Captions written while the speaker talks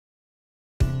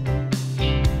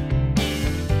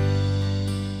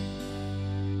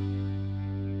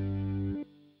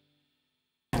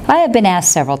I have been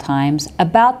asked several times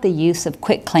about the use of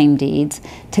quitclaim deeds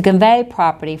to convey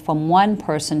property from one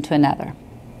person to another.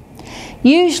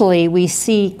 Usually we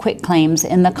see quitclaims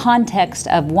in the context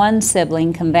of one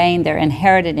sibling conveying their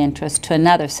inherited interest to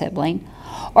another sibling,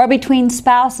 or between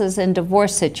spouses in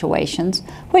divorce situations,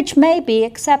 which may be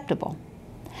acceptable.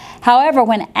 However,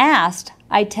 when asked,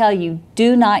 I tell you,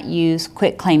 do not use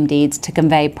quitclaim deeds to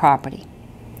convey property.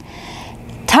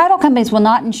 Title companies will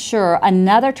not insure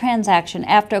another transaction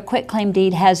after a quitclaim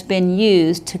deed has been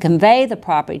used to convey the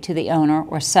property to the owner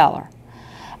or seller.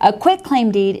 A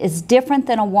quitclaim deed is different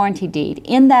than a warranty deed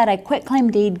in that a quitclaim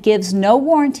deed gives no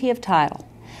warranty of title.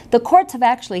 The courts have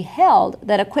actually held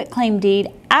that a quitclaim deed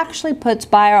actually puts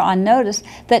buyer on notice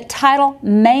that title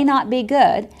may not be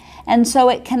good, and so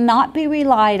it cannot be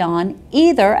relied on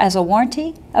either as a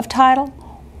warranty of title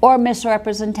or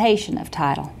misrepresentation of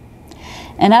title.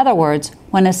 In other words,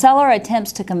 when a seller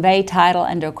attempts to convey title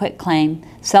under a quitclaim,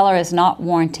 seller is not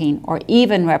warranting or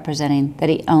even representing that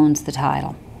he owns the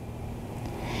title.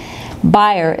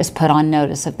 Buyer is put on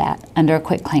notice of that under a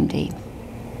quitclaim deed.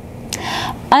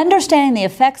 Understanding the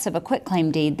effects of a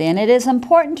quitclaim deed, then, it is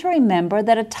important to remember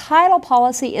that a title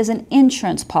policy is an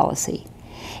insurance policy.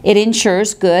 It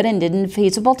insures good and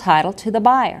indefeasible title to the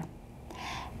buyer.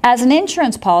 As an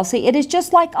insurance policy, it is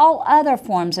just like all other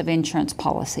forms of insurance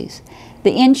policies.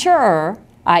 The insurer,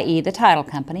 i.e. the title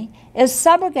company, is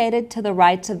subrogated to the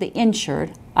rights of the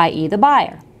insured, i.e. the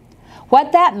buyer.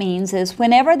 What that means is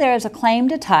whenever there is a claim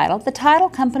to title, the title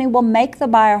company will make the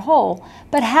buyer whole,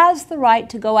 but has the right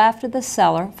to go after the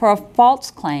seller for false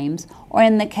claims, or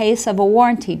in the case of a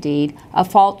warranty deed, a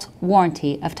false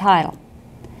warranty of title.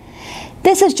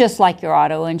 This is just like your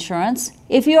auto insurance.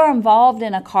 If you are involved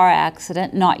in a car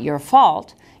accident, not your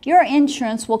fault, your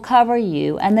insurance will cover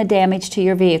you and the damage to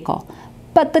your vehicle.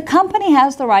 But the company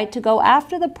has the right to go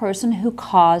after the person who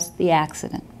caused the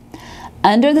accident.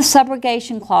 Under the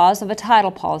subrogation clause of a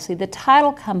title policy, the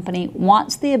title company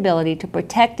wants the ability to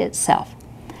protect itself.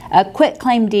 A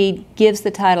quitclaim deed gives the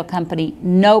title company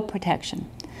no protection.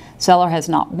 Seller has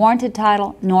not warranted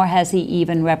title, nor has he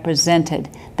even represented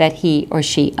that he or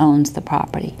she owns the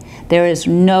property. There is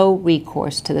no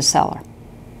recourse to the seller.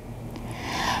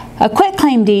 A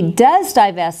quitclaim deed does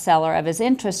divest seller of his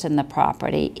interest in the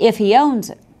property if he owns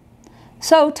it.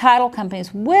 So title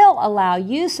companies will allow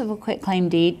use of a quitclaim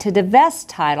deed to divest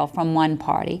title from one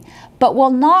party, but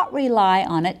will not rely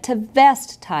on it to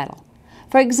vest title.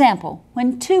 For example,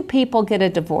 when two people get a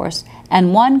divorce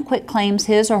and one quitclaims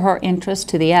his or her interest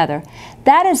to the other,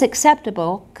 that is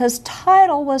acceptable because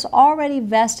title was already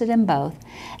vested in both,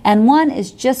 and one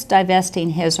is just divesting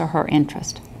his or her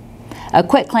interest. A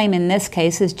quitclaim in this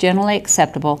case is generally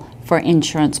acceptable for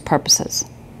insurance purposes.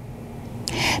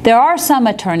 There are some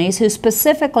attorneys who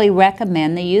specifically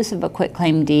recommend the use of a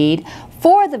quitclaim deed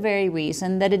for the very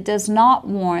reason that it does not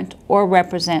warrant or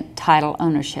represent title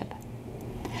ownership.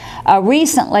 A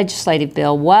recent legislative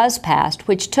bill was passed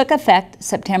which took effect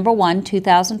September 1,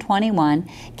 2021,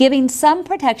 giving some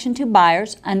protection to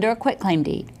buyers under a quitclaim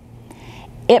deed.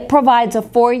 It provides a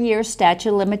 4-year statute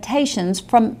of limitations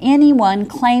from anyone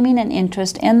claiming an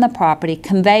interest in the property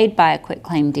conveyed by a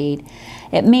quitclaim deed.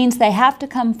 It means they have to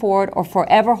come forward or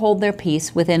forever hold their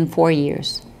peace within 4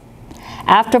 years.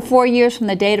 After 4 years from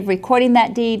the date of recording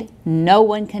that deed, no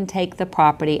one can take the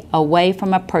property away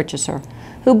from a purchaser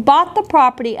who bought the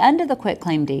property under the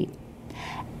quitclaim deed,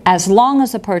 as long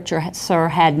as the purchaser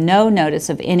had no notice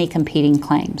of any competing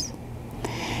claims.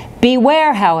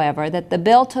 Beware, however, that the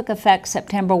bill took effect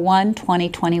September 1,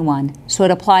 2021, so it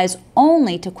applies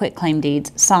only to quitclaim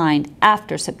deeds signed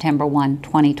after September 1,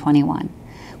 2021.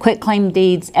 Quitclaim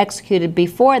deeds executed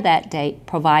before that date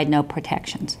provide no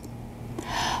protections.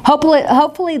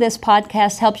 Hopefully this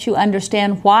podcast helps you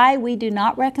understand why we do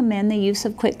not recommend the use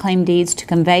of quitclaim deeds to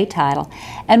convey title,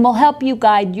 and will help you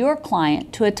guide your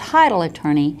client to a title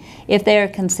attorney if they are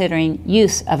considering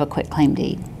use of a quitclaim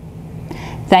deed.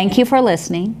 Thank you for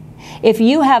listening. If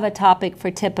you have a topic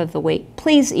for Tip of the Week,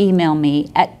 please email me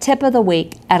at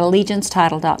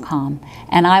tipoftheweek@allegiancetitle.com,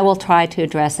 and I will try to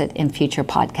address it in future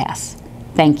podcasts.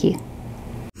 Thank you.